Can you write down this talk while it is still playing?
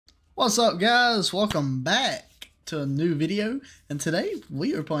What's up, guys? Welcome back to a new video, and today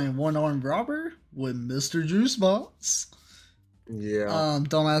we are playing One Armed Robber with Mr. Juicebox. Yeah.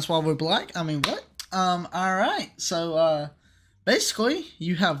 Don't ask why we're black. I mean, what? Alright, so, basically,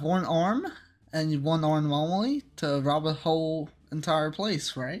 you have one arm, and one arm only, to rob a whole entire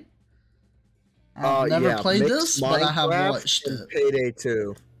place, right? I've never played this, but I have watched it. Payday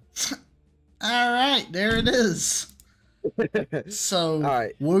 2. Alright, there it is.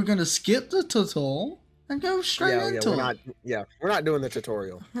 So, we're gonna skip the tutorial and go straight into it. We're not doing the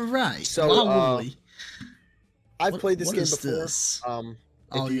tutorial. Right. So, I've played this game before. This?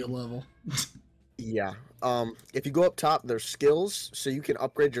 Your level. Yeah. If you go up top, there's skills, so you can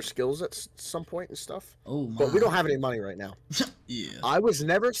upgrade your skills at some point and stuff. Oh my. But we don't have any money right now. Yeah. I was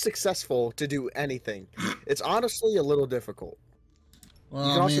never successful to do anything. It's honestly a little difficult. Well,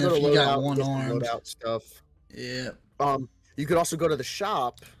 you can also go to loadout stuff. Yeah. You could also go to the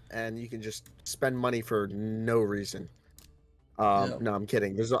shop and you can just spend money for no reason. No, I'm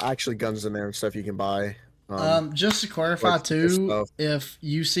kidding. There's actually guns in there and stuff you can buy. Just to clarify too, if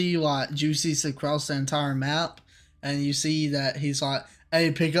you see like Juicy's across the entire map and you see that he's like,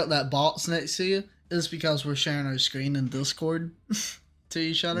 hey, pick up that box next to you, it's because we're sharing our screen in Discord to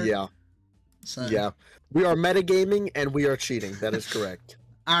each other. Yeah. So yeah. We are metagaming and we are cheating. That is correct.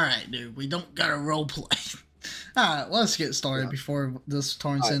 Alright, dude, we don't gotta roleplay. Alright, let's get started before this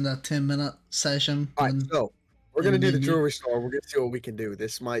turns into a 10-minute session. Alright, so we're gonna do the jewelry store. We're gonna see what we can do.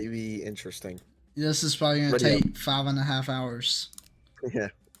 This might be interesting. This is probably gonna take 5.5 hours. Yeah.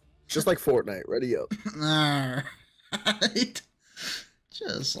 Just like Fortnite. Ready up. Alright.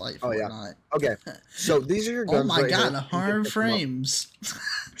 Just like Fortnite. Okay. So these are your guns. Oh my god, 100 frames.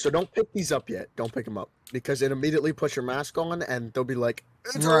 So don't pick these up yet. Don't pick them up. Because it immediately puts your mask on and they'll be like,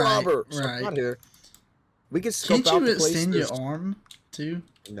 it's a robber. So not here. We can scope out the place. Can't you extend your arm too?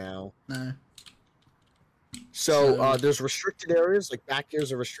 No. No. So there's restricted areas. Like back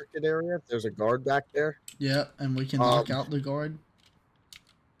here's a restricted area. There's a guard back there. Yeah, and we can knock out the guard.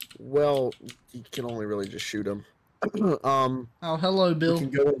 Well, you can only really just shoot him. Oh, hello, Bill. You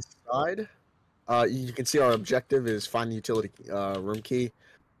can go inside. You can see our objective is find the utility room key.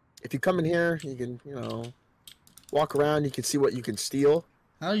 If you come in here, you can, walk around. You can see what you can steal.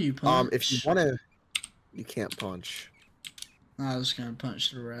 How do you punch? If you want to, you can't punch. I was gonna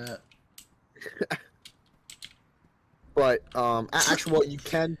punch the rat. But actually, well, you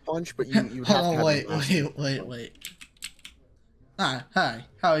can punch, but you have to. Wait. Hi.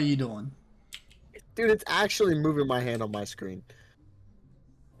 How are you doing? Dude, it's actually moving my hand on my screen.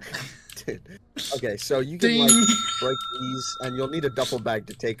 Dude. Okay, so you can like break these, and you'll need a duffel bag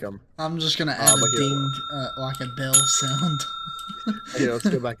to take them. I'm just gonna add a ding, like a bell sound. Yeah, let's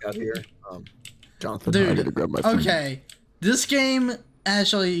go back out here. Jonathan, dude, I gotta grab my phone. Okay, this game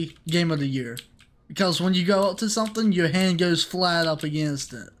actually game of the year because when you go up to something, your hand goes flat up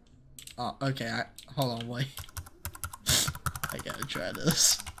against it. Oh, okay. Hold on, wait. I gotta try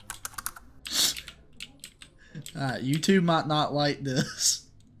this. Alright, you two might not like this.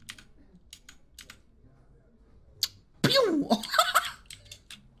 Pew!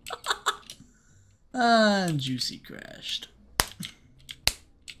 And Juicy crashed.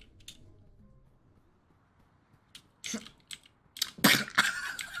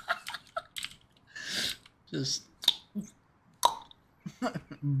 Just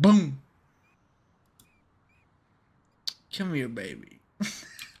boom. Come here, baby.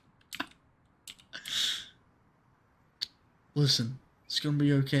 Listen, it's gonna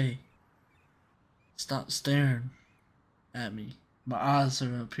be okay. Stop staring at me. My eyes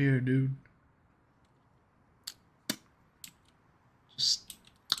are up here, dude. Just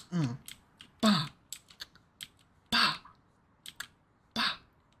bah. Bah. Bah.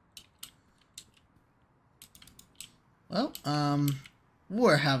 Well,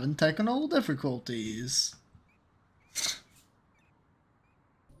 we're having technical difficulties.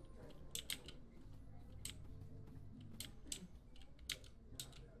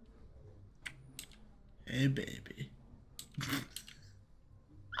 Hey, baby.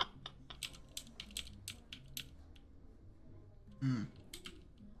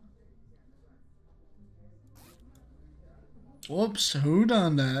 Whoops, who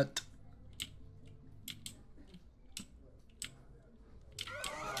done that?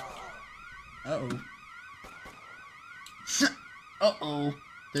 Uh-oh. Uh-oh.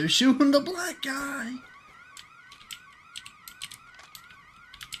 They're shooting the black guy.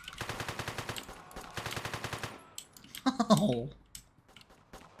 Oh.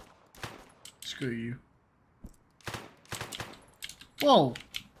 Screw you. Whoa.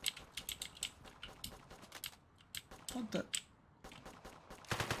 What the?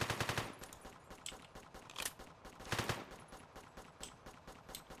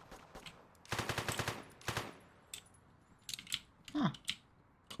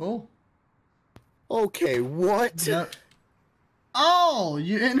 Cool. Okay, what? No. Oh,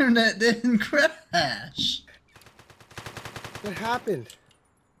 your internet didn't crash. What happened?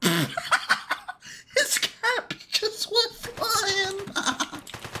 His cap just went flying.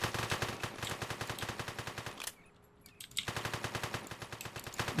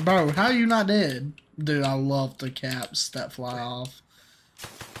 Bro, how you not dead? Dude, I love the caps that fly off.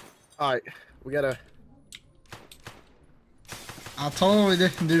 Alright, we gotta... I totally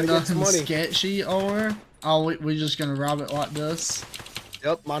didn't do Gotta get some nothing money. sketchy or... Oh, we just gonna rob it like this?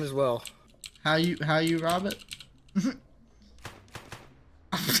 Yep, might as well. How you rob it?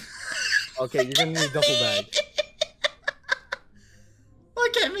 Okay, you're gonna need a duffel bag.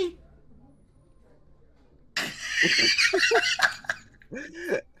 Look at me.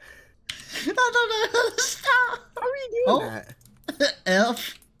 I don't know how to stop. How are you doing Oh. that?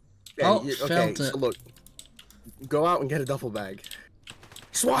 F. Okay, Oh, okay, felt so it. look. Go out and get a duffel bag.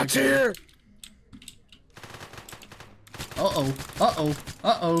 SWAT's here! Uh-oh. Uh-oh.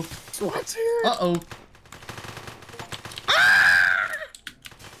 Uh-oh. SWAT's here! Uh-oh.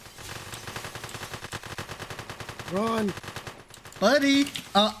 Run! Buddy.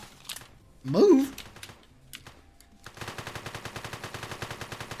 Move.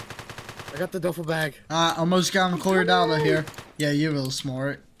 I got the duffel bag. I almost got him cleared out of here. Yeah, you're real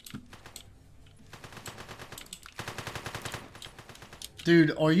smart.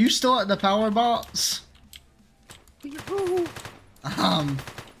 Dude, are you still at the power box? I'm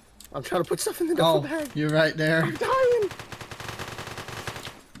trying to put stuff in the duffel Oh, bag. you're right there. I'm dying!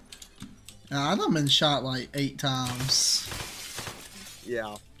 I've done been shot like 8 times.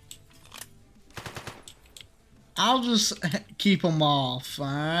 Yeah. I'll just keep them off,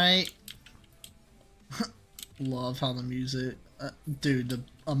 alright? Love how the music... dude, the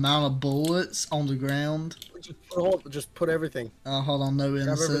amount of bullets on the ground. Just put everything. Hold on, no Grab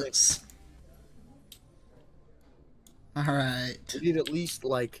everything. innocents. Alright. We need at least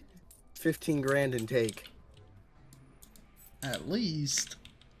like 15 grand in take. At least.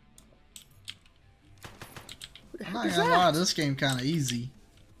 What the I'm heck not is gonna lie, that? this game kinda easy.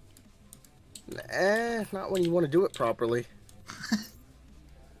 Not when you want to do it properly.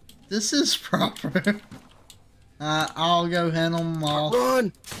 This is proper. I'll go handle them all.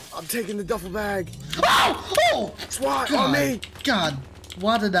 Run! I'm taking the duffel bag. Oh! Oh! SWAT on me! God,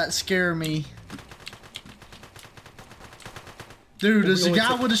 why did that scare me? Dude, there's a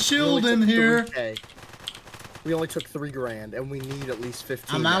guy with a shield in here. 3K. We only took 3 grand, and we need at least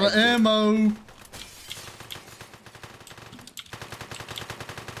 15. I'm out of ammo.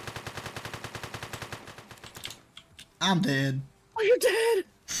 I'm dead. Oh, you're dead!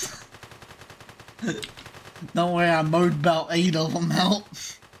 Don't worry, I mowed about 8 of them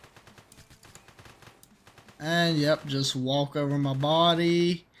out. And yep, just walk over my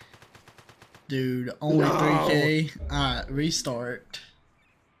body. Dude, only No. 3K. Alright, restart.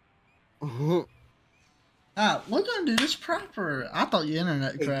 Mhm. Alright, we're gonna do this proper. I thought your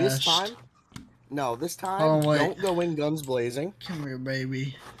internet Hey, crashed. this time? No, this time, Oh, wait. don't go in guns blazing. Come here,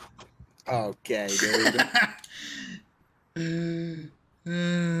 baby. Okay, dude.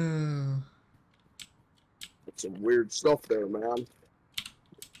 That's some weird stuff there, man.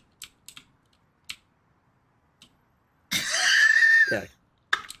 Okay.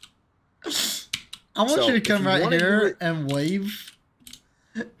 I want So, you to if come you right wanna do here it- and wave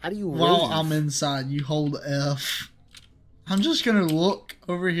How do you while wave? I'm inside. You hold F. I'm just gonna look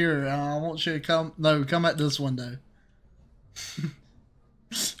over here. I want you to come. No, come at this window.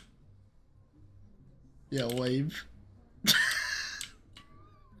 Yeah, wave.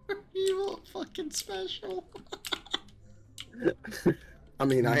 You look fucking special. I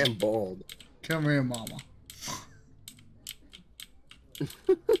mean, I am bald. Come here, mama.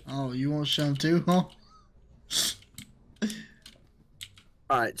 Oh, you want some too, huh?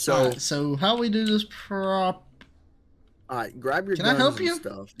 Alright, so, Alright, so how we do this prop? alright, grab your Can I guns help and you?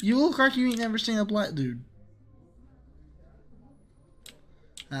 stuff. You look like you ain't never seen a black dude.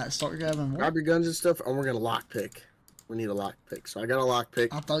 Alright, start grabbing what? Grab your guns and stuff, and we're gonna lockpick. We need a lockpick. So I got a lockpick.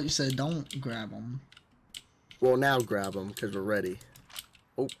 I thought you said don't grab them. Well, now grab them, because we're ready.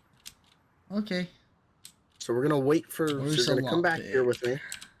 Okay. So we're gonna wait for. Where's So you're the gonna come back lockpick? here with me.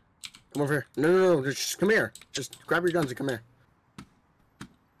 Come over here. No, just come here. Just grab your guns and come here.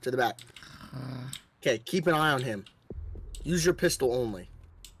 To the back. Okay, keep an eye on him. Use your pistol only.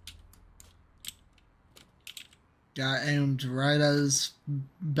 Got aimed right at his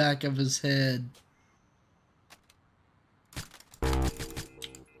back of his head.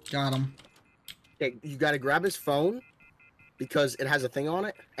 Got him. Okay, you gotta grab his phone because it has a thing on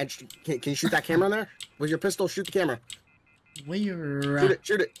it. And can you shoot that camera in there with your pistol? Shoot the camera. Where? Shoot it!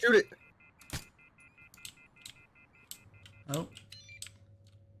 Shoot it! Shoot it! Oh.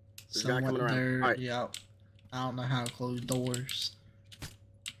 There's a guy coming around. There. Alright. Yeah. I don't know how to close doors.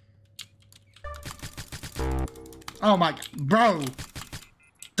 Oh my god, bro!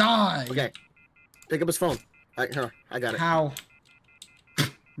 Die! Okay. Pick up his phone. Alright, here. I got it. How?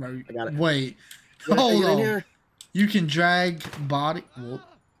 Bro, I got it. Wait. You wanna Hold get in on. here? You can drag body. Whoop.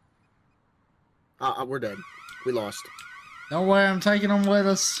 We're dead. We lost. Don't worry, I'm taking them with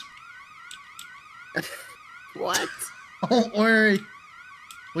us. What? Don't worry.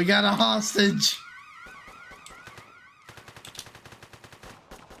 We got a hostage.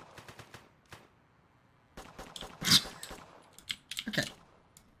 Okay.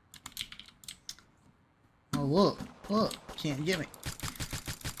 Oh, look. Look. Can't get me.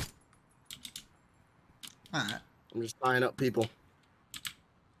 Alright. I'm just tying up people.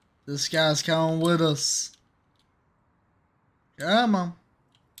 This guy's coming with us. Come on.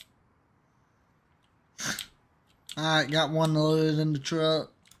 Alright, got one loaded in the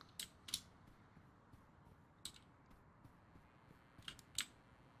truck.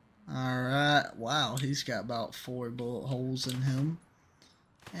 Alright, wow, he's got about 4 bullet holes in him.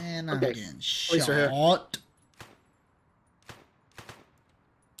 And I'm Okay. getting Police are here. shot.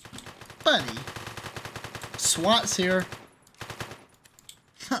 Buddy. SWAT's here.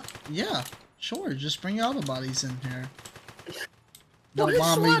 Yeah, sure, just bring all the bodies in here. Don't What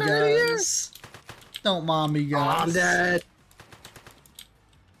mind me, SWAT are here? guys. Don't mind me, Oh, guys. I'm dead.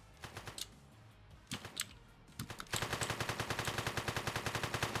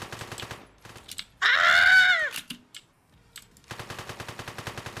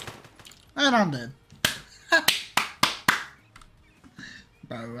 And I'm dead.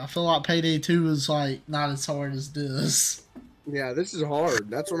 Bro, I feel like Payday 2 is like not as hard as this. Yeah, this is hard.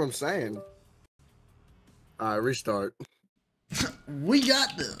 That's what I'm saying. Restart. We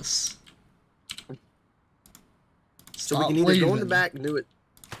got this. So we can either go in the back and do it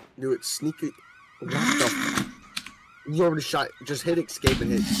sneaky. What the? You already shot. Just hit escape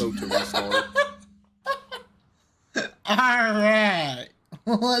and hit go to restart. Alright.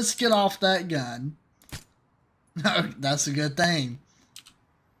 Let's get off that gun. No, that's a good thing.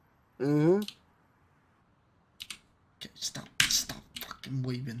 Mm-hmm. Okay, stop fucking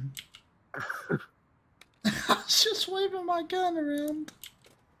waving. I was just waving my gun around.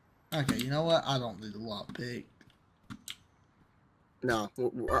 Okay, you know what? I don't need a lockpick. No.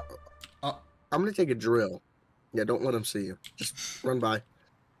 Oh. I'm gonna take a drill. Yeah, don't let him see you. Just run by.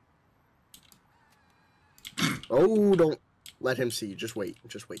 Oh, don't let him see you. Just wait.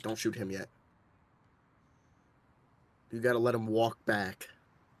 Just wait. Don't shoot him yet. You gotta let him walk back.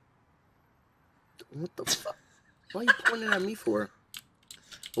 What the fuck? Why are you pointing at me for?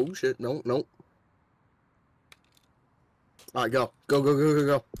 Oh shit! No, no. All right, go, go, go, go, go,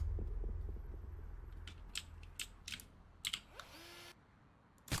 go.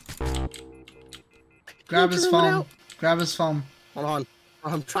 Grab his phone. Grab his phone. Hold on.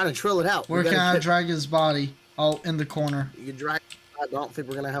 I'm trying to drill it out. Where can I drag his body? Oh, in the corner. You can drag. I don't think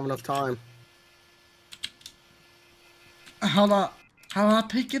we're gonna have enough time. How do I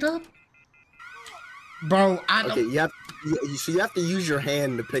pick it up? Bro, I don't. Okay, so you have to use your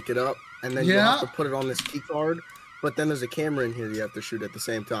hand to pick it up, and then you have to put it on this key card. But then there's a camera in here you have to shoot at the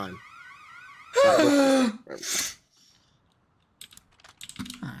same time. Alright.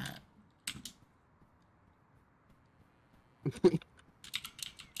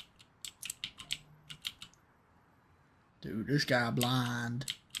 Dude, this guy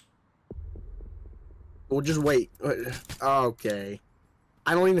blind. Well, just wait. Okay.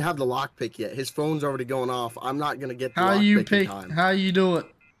 I don't even have the lockpick yet. His phone's already going off. I'm not gonna get the lockpick in time. How you do it?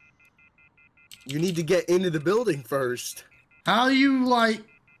 You need to get into the building first. How you like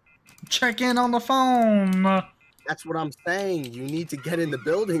check in on the phone? That's what I'm saying. You need to get in the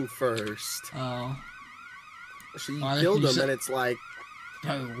building first. Oh. So you killed him, and it's like,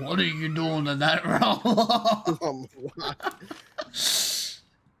 hey, what are you doing in that room?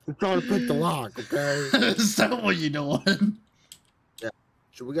 I'm trying to pick the lock, okay? Is that what you doing? Yeah.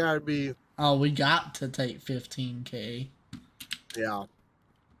 So we gotta be. Oh, we got to take 15K. Yeah.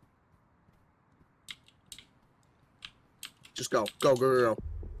 Just go. Go, go, go, go.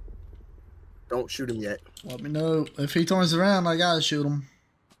 Don't shoot him yet. Let me know. If he turns around, I gotta shoot him.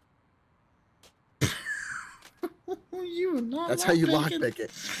 You are not. That's how you lockpick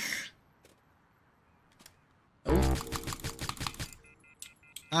it. Oh.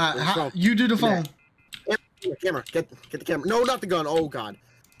 Alright, you do the phone. Camera. Get the camera. No, not the gun. Oh god.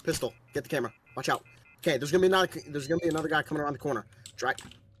 Pistol. Get the camera. Watch out. Okay, there's gonna be another guy coming around the corner. Drag.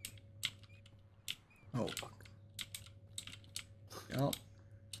 Oh. Yep.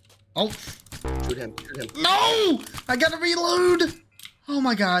 Oh. Shoot him. Shoot him. No! I gotta reload! Oh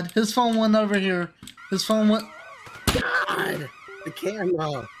my god. His phone went over here. His phone went... God! The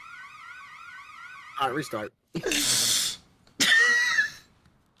camera. Alright, restart.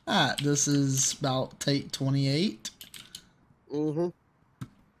 Alright, this is about take 28. Mm-hmm.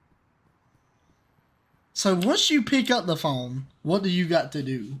 So once you pick up the phone, what do you got to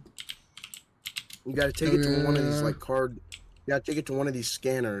do? You gotta take it to one of these, like, card... You gotta take it to one of these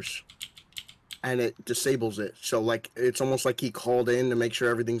scanners. And it disables it. So, like, it's almost like he called in to make sure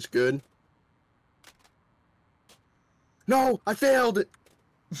everything's good. No! I failed!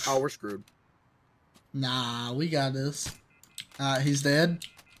 Oh, we're screwed. Nah, we got this. Alright, he's dead.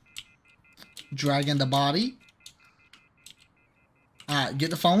 Dragging the body. Alright, get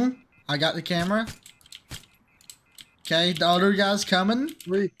the phone. I got the camera. Okay, the other guy's coming.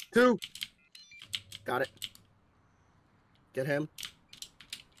 3, 2. Got it. Get him.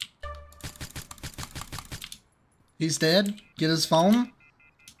 He's dead. Get his phone.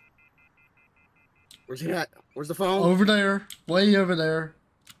 Where's he at? Where's the phone? Over there. Way over there.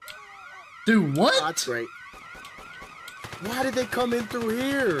 Dude, what? Oh, that's great. Why did they come in through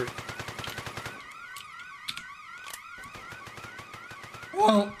here?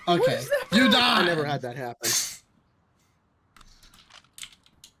 Well, okay. What is that? You died. I never had that happen.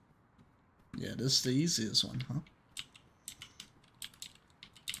 Yeah, this is the easiest one, huh?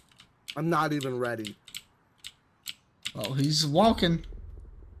 I'm not even ready. Oh, he's walking.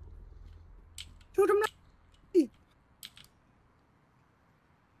 Dude, I'm not ready.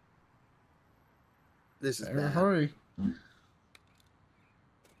 This is Better bad. hurry.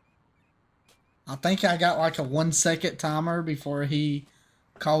 I think I got like a 1 second timer before he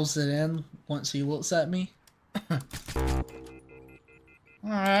calls it in once he looks at me.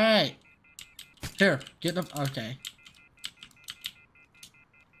 Alright. Here, get the... Okay.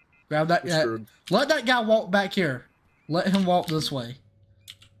 Grab that guy. Screwed. Let that guy walk back here. Let him walk this way.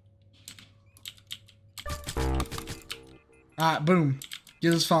 Alright, boom.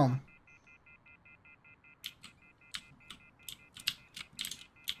 Get his phone.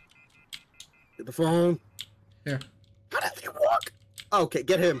 Get the phone. Here. How did they walk? Okay,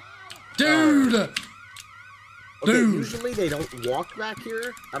 get him. Dude! Okay, Dude! usually they don't walk back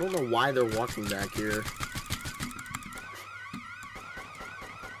here. I don't know why they're walking back here.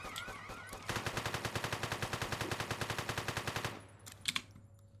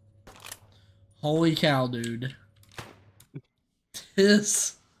 Holy cow, dude.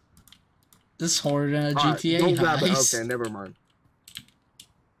 This harder than a Alright, GTA don't grab it. heist. Okay, never mind.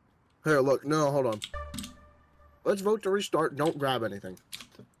 Here, look. No, hold on. Let's vote to restart. Don't grab anything.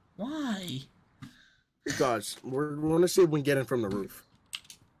 Why? Because we want to see if we can get in from the roof.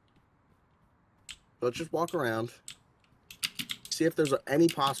 Let's just walk around. See if there's any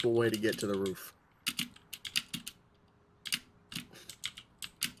possible way to get to the roof.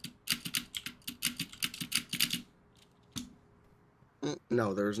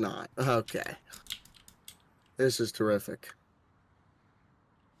 No, there's not. Okay. This is terrific.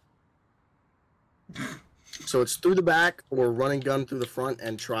 So it's through the back or running gun through the front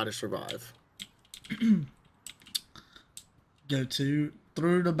and try to survive. Go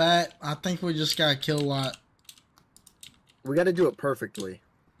through the back. I think we just gotta kill a lot. We got to do it perfectly.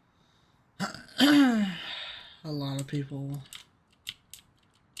 A lot of people.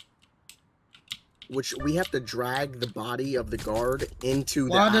 Which we have to drag the body of the guard into the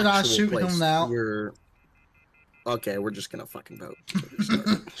Why did I actual shoot place. him now? Okay, we're just gonna fucking vote.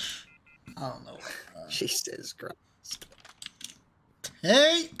 I don't know. Jesus Christ.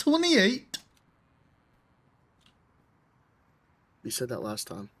 Hey, 28. You said that last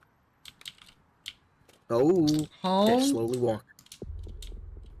time. Oh. Okay, Oh. slowly walk.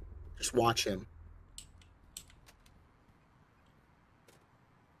 Just watch him.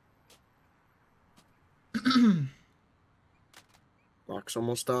 Rock's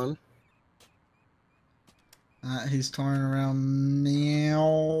almost done. He's turning around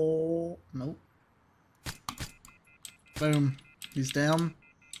now. Nope. Boom. He's down.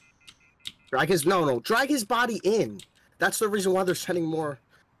 Drag his drag his body in. That's the reason why they're sending more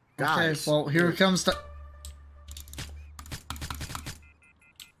guys. Okay, well, here comes the...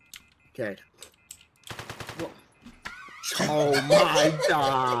 Okay. Oh my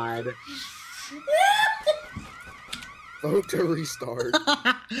god. Vote to restart.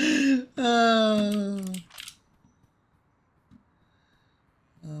 Oh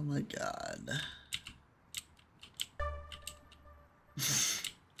my god.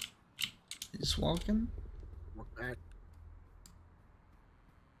 He's walking. Walk back.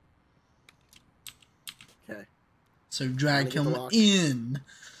 Okay. So drag get the him lock. in.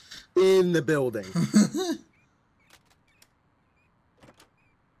 In the building.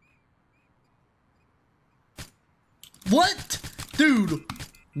 What? Dude,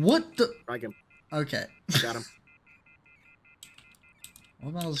 what the? Drag him. Okay. Got him. What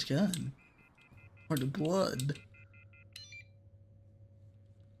about his gun? Or the blood?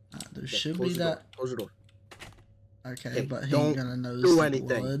 There should be that. Close the door. Okay, Hey, but he don't ain't gonna notice do the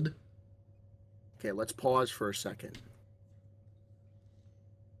anything. blood. Okay, let's pause for a second.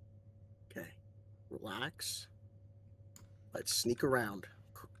 Okay, relax. Let's sneak around.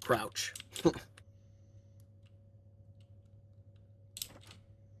 Crouch. No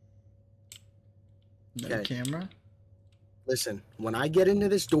Okay. camera. Listen, when I get into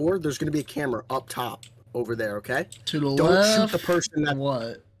this door, there's going to be a camera up top over there, okay? To the Don't left. shoot the person that...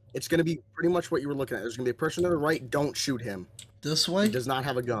 What? It's going to be pretty much what you were looking at. There's going to be a person to the right. Don't shoot him. This way? He does not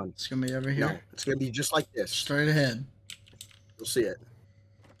have a gun. It's gonna be over here. No, it's going to be just like this. Straight ahead. You'll see it.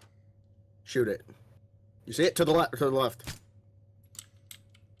 Shoot it. You see it? To the left. To the left.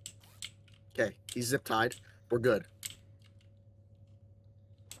 Okay, he's zip tied. We're good.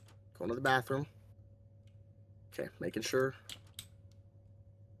 Going to the bathroom. Okay, making sure.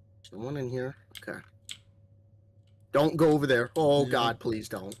 There's no one in here. Okay. Don't go over there. Oh, Yeah. God, please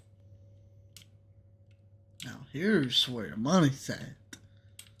don't. Now here's where the money's at.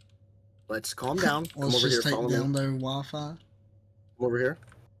 Let's calm down. Come Let's over here. just take Follow me. down their Wi-Fi. Come over here.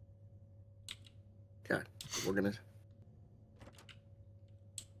 Okay, we're gonna.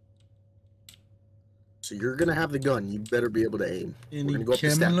 So you're gonna have the gun. You better be able to aim. Any We're gonna go up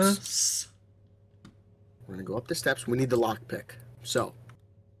the steps. cameras? We're gonna go up the steps. We need the lockpick. So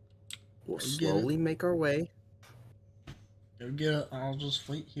we'll Go get it. slowly make our way. Go get it. I'll just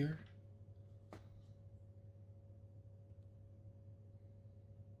wait here.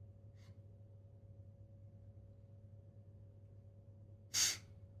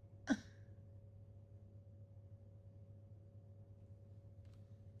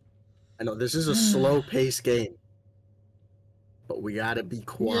 I know this is a slow-paced game, but we gotta be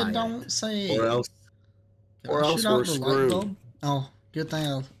quiet, Yeah, don't say or else. Can or I else shoot out we're the light screwed. bulb? Oh, good thing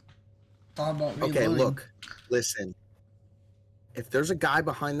I thought about reloading. Okay, look, listen. If there's a guy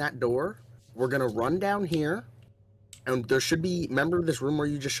behind that door, we're gonna run down here, and there should be. Remember this room where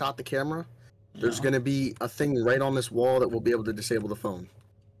you just shot the camera? There's Yeah. gonna be a thing right on this wall that will be able to disable the phone.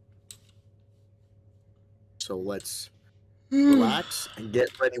 So let's relax and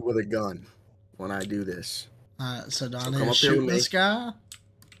get ready with a gun when I do this. Alright, so do I So need come to up here shoot with me. this guy?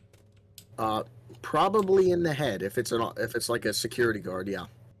 Probably in the head if it's like a security guard. Yeah.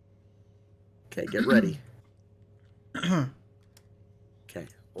 Okay, get ready. Okay,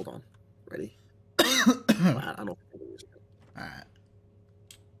 hold on. Ready? I don't think it is. Alright.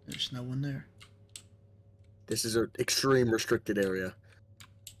 There's no one there. This is an extreme restricted area.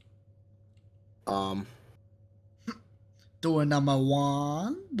 Door number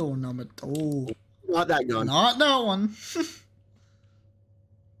 1. Door number 2. Not that gun. Not that one.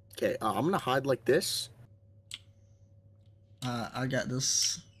 Okay, I'm gonna hide like this. I got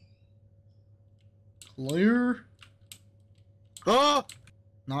this. Clear. Oh!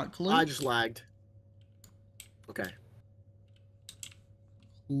 Not clear. I just lagged. Okay,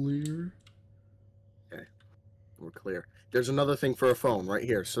 Clear. we're clear. There's another thing for a phone right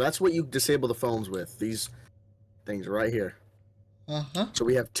here. So that's what you disable the phones with. These things right here. Uh-huh. So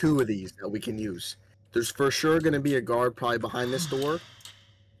we have 2 of these that we can use. There's for sure going to be a guard probably behind this door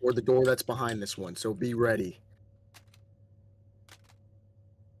or the door that's behind this one. So be ready.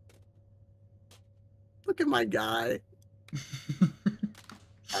 Look at my guy.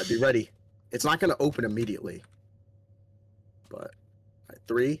 I'd be ready. It's not going to open immediately. But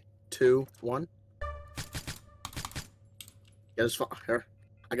 3, 2, 1. Get his phone. Here.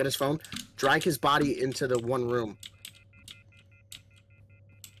 I got his phone. Drag his body into the one room.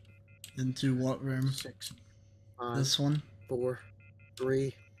 Into what room? 6, 5, This one? 4,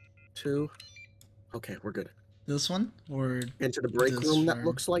 3, 2. Okay, we're good. This one? Or Into the break This room. That room.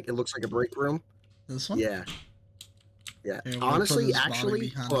 looks like a break room. this one? Yeah. Yeah. Here, we'll put Honestly, his body actually,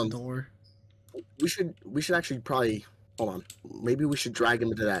 behind the door. we should actually probably hold on. Maybe we should drag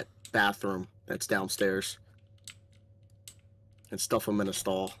him into that bathroom that's downstairs and stuff him in a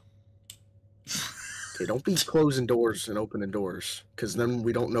stall. Okay, don't be closing doors and opening doors, because then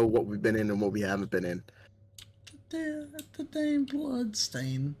we don't know what we've been in and what we haven't been in. The damn blood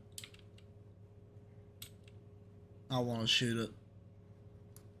stain. I want to shoot it.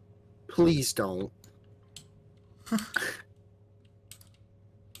 Please don't.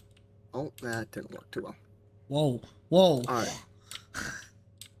 Oh, that didn't work too well. Whoa. Whoa. All right.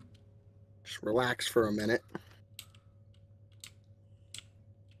 Just relax for a minute.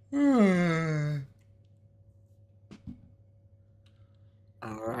 All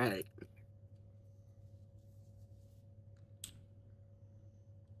right.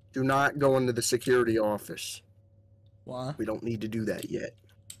 Do not go into the security office. Why? We don't need to do that yet.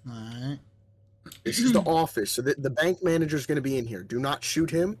 Alright. This is the office, so the bank manager is going to be in here. Do not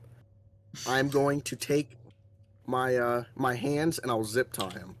shoot him. I'm going to take my my hands and I'll zip tie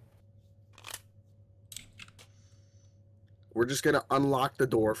him. We're just going to unlock the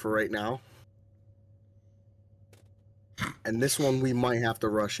door for right now. And this one we might have to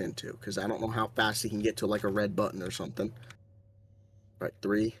rush into because I don't know how fast he can get to like a red button or something. Right,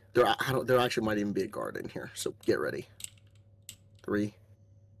 3. There actually might even be a guard in here, so get ready. 3.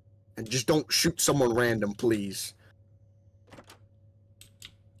 And just don't shoot someone random, please.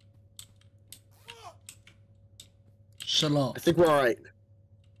 Shut up. I think we're all right.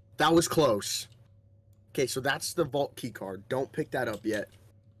 That was close. Okay, so that's the vault key card. Don't pick that up yet.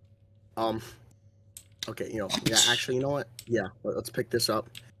 Okay, yeah, actually, you know what? Yeah, let's pick this up.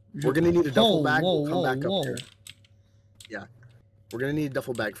 We're gonna need a duffel bag. We'll come back up here. Yeah, we're gonna need a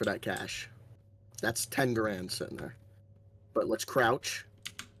duffel bag for that cash. That's 10 grand sitting there. But let's crouch.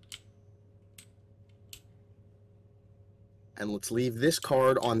 And let's leave this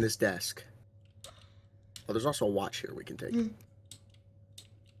card on this desk. Oh, there's also a watch here we can take.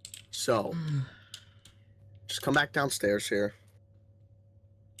 So, just come back downstairs here.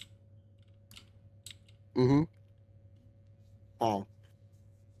 Oh.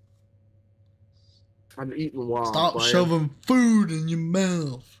 I'm eating while Stop shoving food in your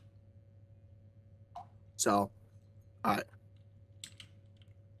mouth. So, alright.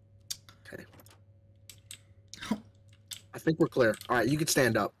 Okay. I think we're clear. Alright, you can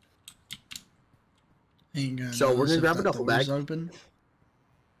stand up. Ain't gonna So we're notice gonna if grab a that duffel door's bag. Open.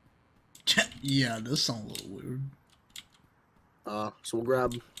 Yeah, this sounds a little weird. So we'll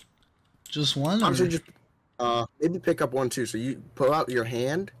grab. Just one. Honestly, Or... just maybe pick up one too. So you pull out your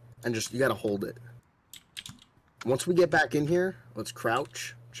hand and just you gotta hold it. Once we get back in here, let's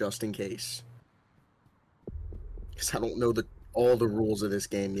crouch just in case. Because I don't know all the rules of this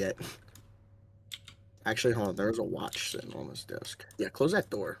game yet. Actually, hold on. There's a watch sitting on this desk. Yeah, close that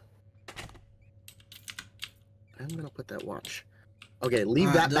door. I'm gonna put that watch. Okay,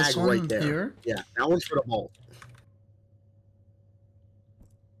 leave that bag right there. Here? Yeah, that one's for the vault.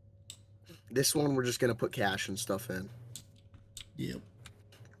 This one we're just gonna put cash and stuff in. Yep.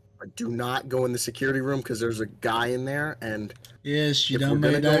 But do not go in the security room because there's a guy in there, and yes, you done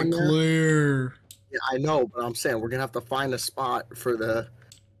made that clear. Yeah, I know, but I'm saying we're gonna have to find a spot for the,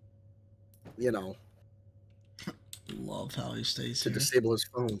 Love how he stays to here. disable his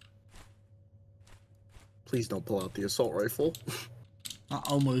phone. Please don't pull out the assault rifle. I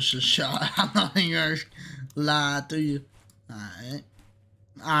almost just shot. I'm not even gonna lie to you. Alright.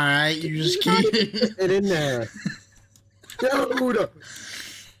 Alright, you just keep it in there. Dude!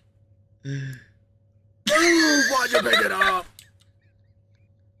 Why'd you pick it up?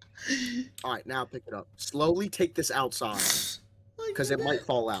 Alright, now pick it up. Slowly take this outside. Because it might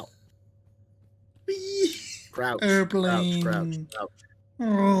fall out. Crouch. Airplane. Crouch.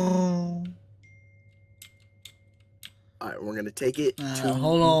 Oh. Alright, we're gonna take it to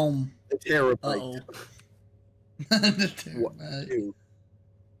hold on. the terabyte. The terabyte. Dude.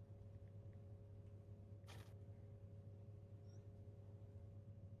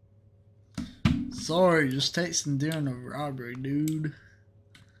 Sorry, just texting during a robbery, dude.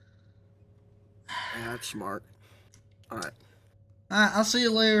 Yeah, that's smart. Alright. Alright, I'll see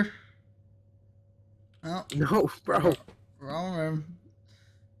you later. Oh, No, bro. Wrong room.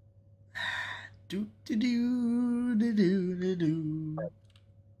 Do do do do do do do.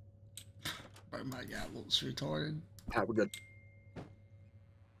 Oh my god, looks retarded. Alright, we're good.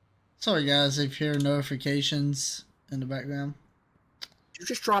 Sorry guys if you hear notifications in the background. Did you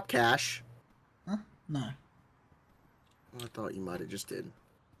just drop cash? Huh? No. I thought you might have just did.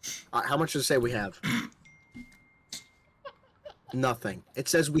 How much does it say we have? Nothing. It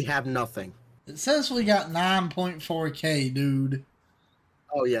says we have nothing. It says we got 9.4K, dude.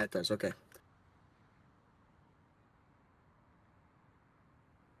 Oh, yeah, it does. Okay.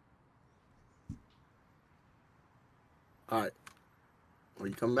 Alright. Are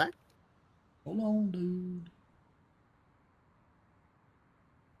you coming back? Hold on, dude.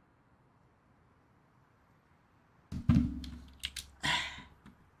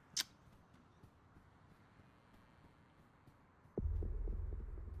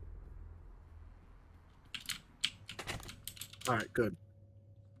 Alright, good.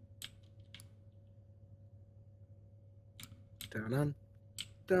 Dun-dun.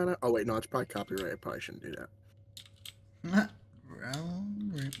 Dun-dun. Oh, wait, no, it's probably copyright. I probably shouldn't do that.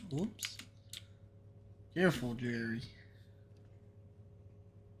 around. Whoops. Careful, Jerry.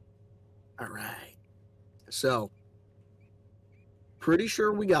 All right. So, pretty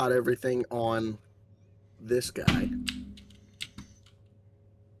sure we got everything on this guy.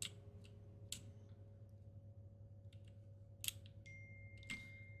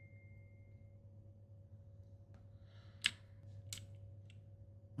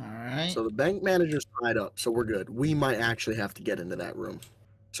 Alright. So the bank manager's tied up, so we're good. We might actually have to get into that room.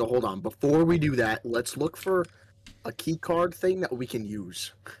 So hold on. Before we do that, let's look for a key card thing that we can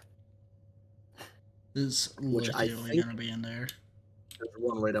use. This Which I literally think- gonna be in there. There's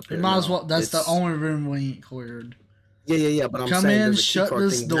one right up We here. might as No, well. That's the it's- only room we ain't cleared. Yeah. But I'm Come saying in, there's a key shut card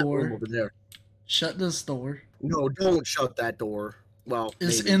this thing in that room door. over there. Shut this door. No, don't shut that door. Well,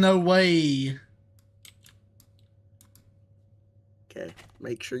 It's maybe. in the way. Okay,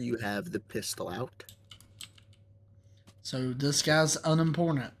 make sure you have the pistol out. So this guy's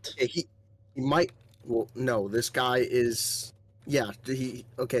unimportant. Okay, he might. Well, no, this guy is. Yeah, he.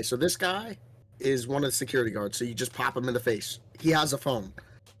 Okay, so this guy is one of the security guards. So you just pop him in the face. He has a phone.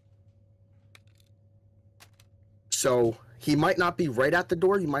 So he might not be right at the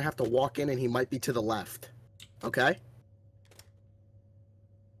door. You might have to walk in, and he might be to the left. Okay.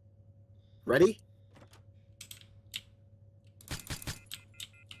 Ready?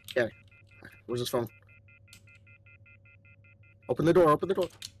 Okay. Where's his phone? Open the door. Open the door.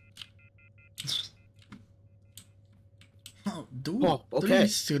 Oh, dude. Oh, okay.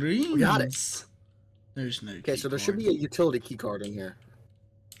 We got it. There's no. Okay, so there should be a utility key card in here.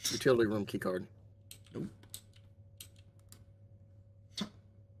 Utility room key card. Nope.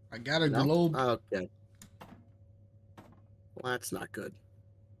 I got a No? globe. Okay. Well, that's not good.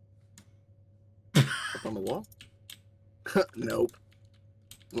 Up on the wall? Nope.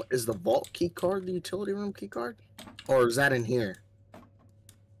 What, is the vault key card the utility room key card? Or is that in here?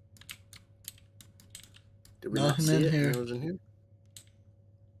 Did we not Nothing see in it? here. It was in here?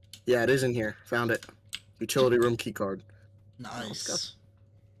 Yeah, it is in here. Found it. Utility room key card. Nice.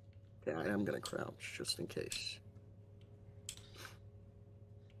 Yeah, I am gonna crouch just in case.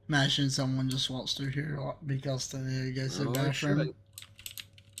 Imagine someone just walks through here because they need to go to the Oh, I bathroom. shouldn't.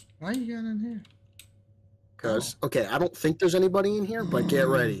 Why you got in here? Cause okay, I don't think there's anybody in here, but get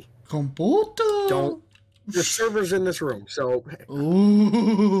ready. Computer. Don't- The server's in this room, so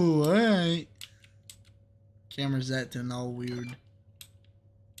Ooh, alright. Camera's acting all weird.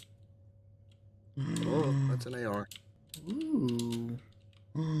 oh, that's an AR. Ooh.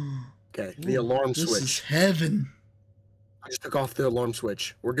 Okay, the alarm This switch. is heaven. I just took off the alarm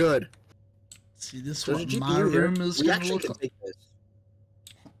switch. We're good. See, this is There's what a my GPU here. room is We gonna actually look could like. take this.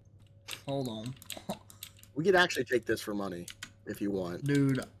 Hold on. We could actually take this for money if you want.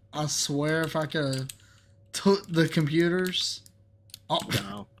 Dude, I swear if I could took the computers. Oh,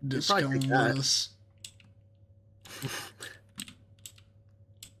 No, this probably take going that. this.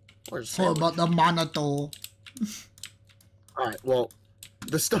 Where's What about the monitor? All right, well,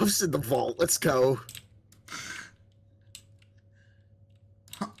 the stuff's in the vault. Let's go.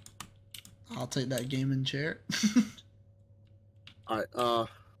 I'll take that gaming chair. All right. I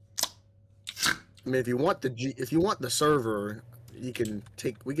mean, if you want if you want the server, you can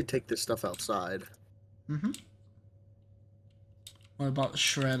take. We could take this stuff outside. Mm-hmm. What about the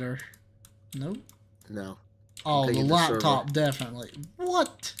shredder? Nope. No. Oh, the taking the server. laptop, definitely.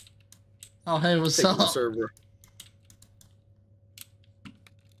 What? Oh, hey, what's Taking the up? server.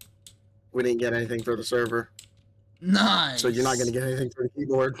 We didn't get anything for the server, Nice. so you're not gonna get anything for the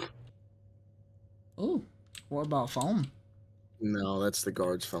keyboard. Oh, what about phone? No, that's the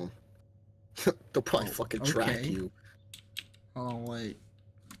guard's phone. They'll probably Oh, fucking track okay. you. Hold on, wait.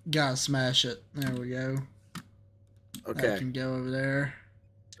 Gotta smash it. There we go. I Okay, can go over there.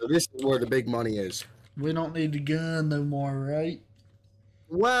 so this is where the big money is. We don't need the gun no more, right?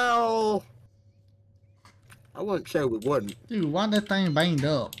 Well, I wouldn't say we wouldn't. Dude, why that thing banged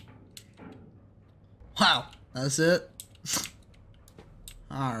up? Wow, that's it.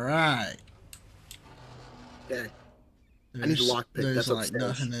 Alright. Okay. I need a lockpick, There's that's like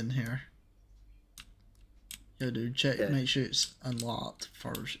upstairs. nothing in here. Yo, dude, check, Okay. make sure it's unlocked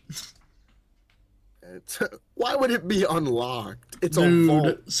first. It's, why would it be unlocked? It's a vault.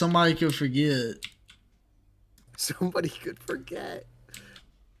 Dude, somebody could forget. Somebody could forget.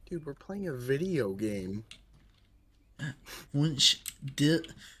 Dude, we're playing a video game. Once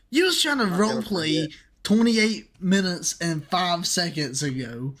did you was trying to Not gonna roleplay forget. 28 minutes and 5 seconds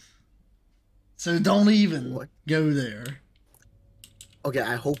ago. So don't even What? go there. Okay,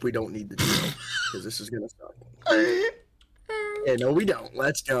 I hope we don't need the deal because this is gonna suck. Yeah, no, we don't.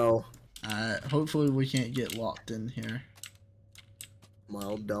 Let's go. Hopefully we can't get locked in here.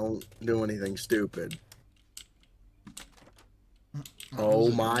 Well, don't do anything stupid. Oh,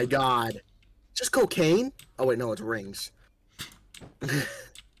 Oh my god. Just cocaine? Oh wait, no, it's rings.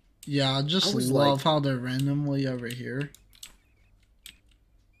 Yeah, I just I was love like- how they're randomly over here.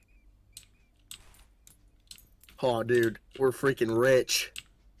 Oh, dude, we're freaking rich.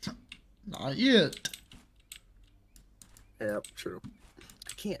 Not yet. Yep, true.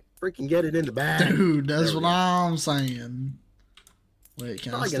 I can't freaking get it in the bag. Dude, that's There we what go. I'm saying. Wait,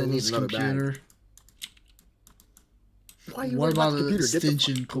 can I Probably steal gonna need this another bag. computer? Why are you What worried about the the computer? Get the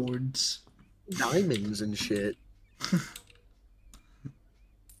extension cords? diamonds and shit.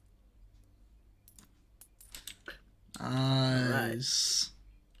 Nice.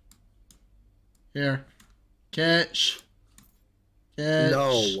 Here. Catch. Catch.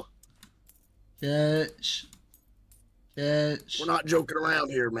 No, Catch. Catch. we're not joking around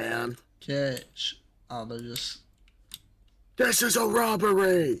here, man. Catch. Oh, they're just... This is a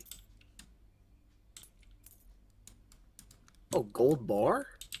robbery. Oh, gold bar?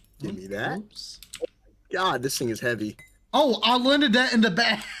 Give me that. Oops. God, this thing is heavy. Oh, I landed that in the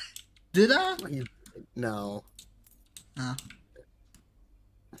bag. Did I? No.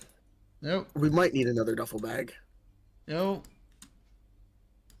 Nope. We might need another duffel bag. Yo.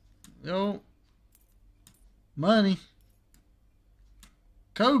 Yo. Money.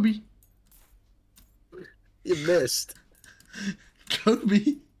 Kobe. You missed.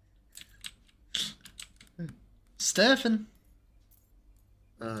 Kobe. Stephen.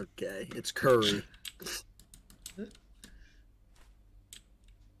 Okay, it's Curry.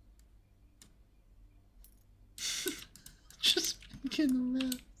 Just making a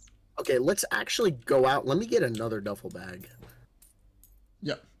mess. Okay, let's actually go out. Let me get another duffel bag.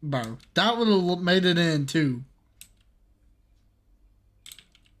 Yep, bro. That would have made it in too.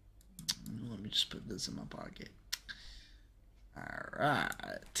 Let me just put this in my pocket.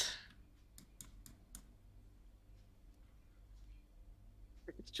 Alright.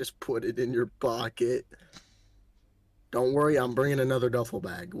 Just put it in your pocket. Don't worry, I'm bringing another duffel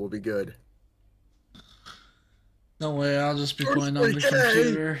bag. We'll be good. No way, I'll just be playing on the Okay.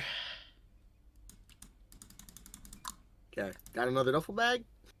 computer. Okay, got another duffel bag?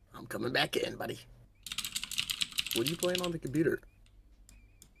 I'm coming back in, buddy. What are you playing on the computer?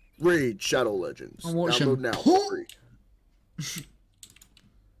 Raid Shadow Legends. I'm watching Download now. Paw- for free.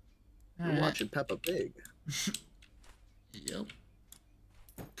 You're Alright. watching Peppa Pig. Yep.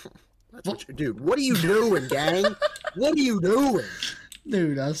 That's what you do. What are you doing, gang? What are you doing?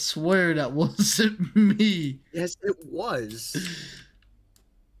 Dude, I swear that wasn't me. Yes, it was.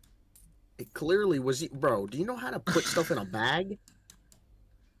 It clearly was. Bro, do you know how to put stuff in a bag?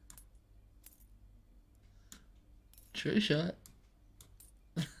 True shot.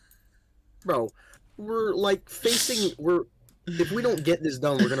 Bro, we're like facing. We're if we don't get this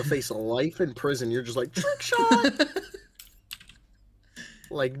done, we're gonna face a life in prison. You're just like trick shot.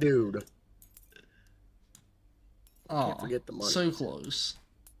 Like, dude. Oh, Can't forget the money. so close.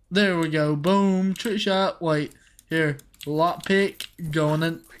 There we go. Boom. Trick shot. Wait. Here. Lock pick. Going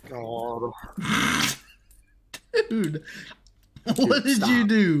in. God. Dude. What did stop. you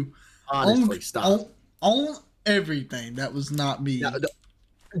do? Honestly, stop. On everything. That was not me.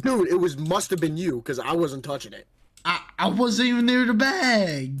 Dude, it must have been you because I wasn't touching it. I wasn't even near the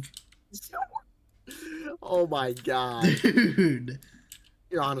bag. Oh my god. Dude.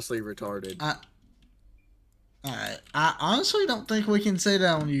 You're honestly retarded. Alright. I honestly don't think we can say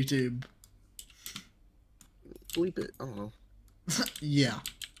that on YouTube. Bleep it. I don't know. Yeah.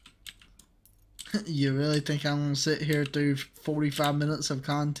 You really think I'm gonna sit here through 45 minutes of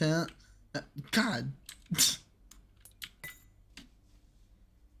content? God.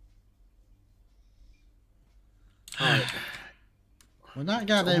 Alright. We not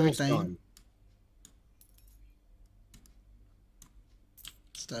got Almost everything. done.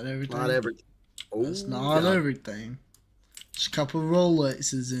 Is that everything? Not everything. Oh, That's not God. everything. There's a couple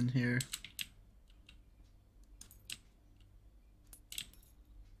Rolexes in here.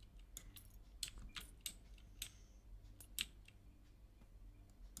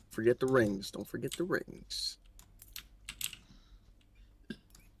 Forget the rings. Don't forget the rings.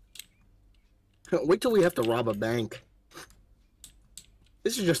 Wait till we have to rob a bank.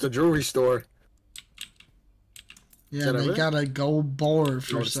 This is just a jewelry store. Yeah, that they over got a gold bar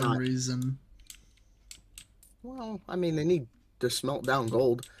for No, it's some not. reason. Well, I mean, they need to smelt down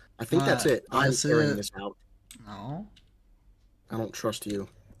gold. I think that's it. I'm that's carrying it. this out. No. I don't trust you.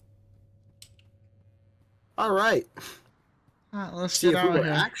 All right. Alright, let's See, get if we out were of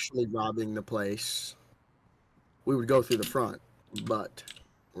here. actually robbing the place, we would go through the front, but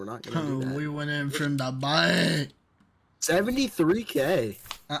we're not going to do that. We went in from the back. 73K.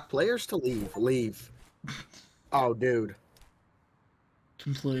 Uh. Players to leave. Leave. Oh, dude.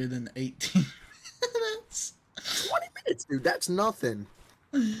 Completed in 18 minutes. 20 minutes, dude. That's nothing.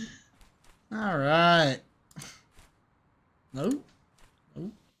 All right. Nope.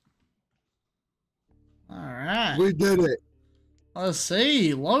 Nope. All right. We did it. Let's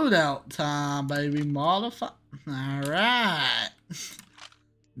see. Loadout time, baby. Modify. All right.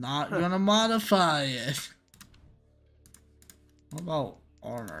 Not gonna modify it. What about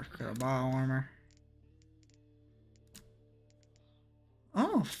armor? Could I buy armor?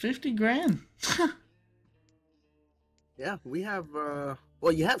 Oh, 50 grand. Yeah, we have,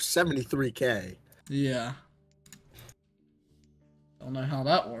 well, you have 73K. Yeah. Don't know how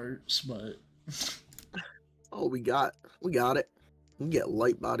that works, but. Oh, we got it. We get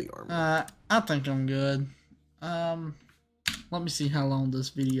light body armor. I think I'm good. Let me see how long this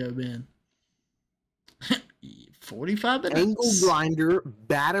video been. 45 minutes. Angle grinder,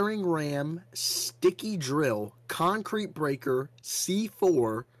 battering ram, sticky drill, concrete breaker,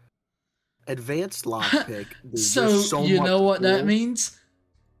 C4, advanced lockpick. So you know what that means?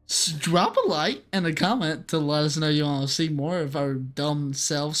 Drop a like and a comment to let us know you want to see more of our dumb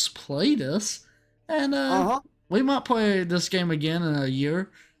selves play this. And we might play this game again in a year.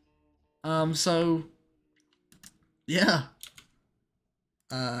 So yeah.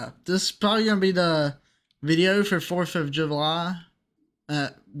 This is probably gonna be the video for 4th of July.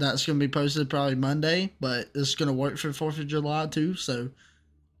 That's gonna be posted probably Monday, but it's gonna work for 4th of July too, so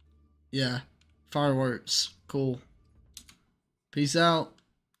yeah. Fireworks. Cool. Peace out.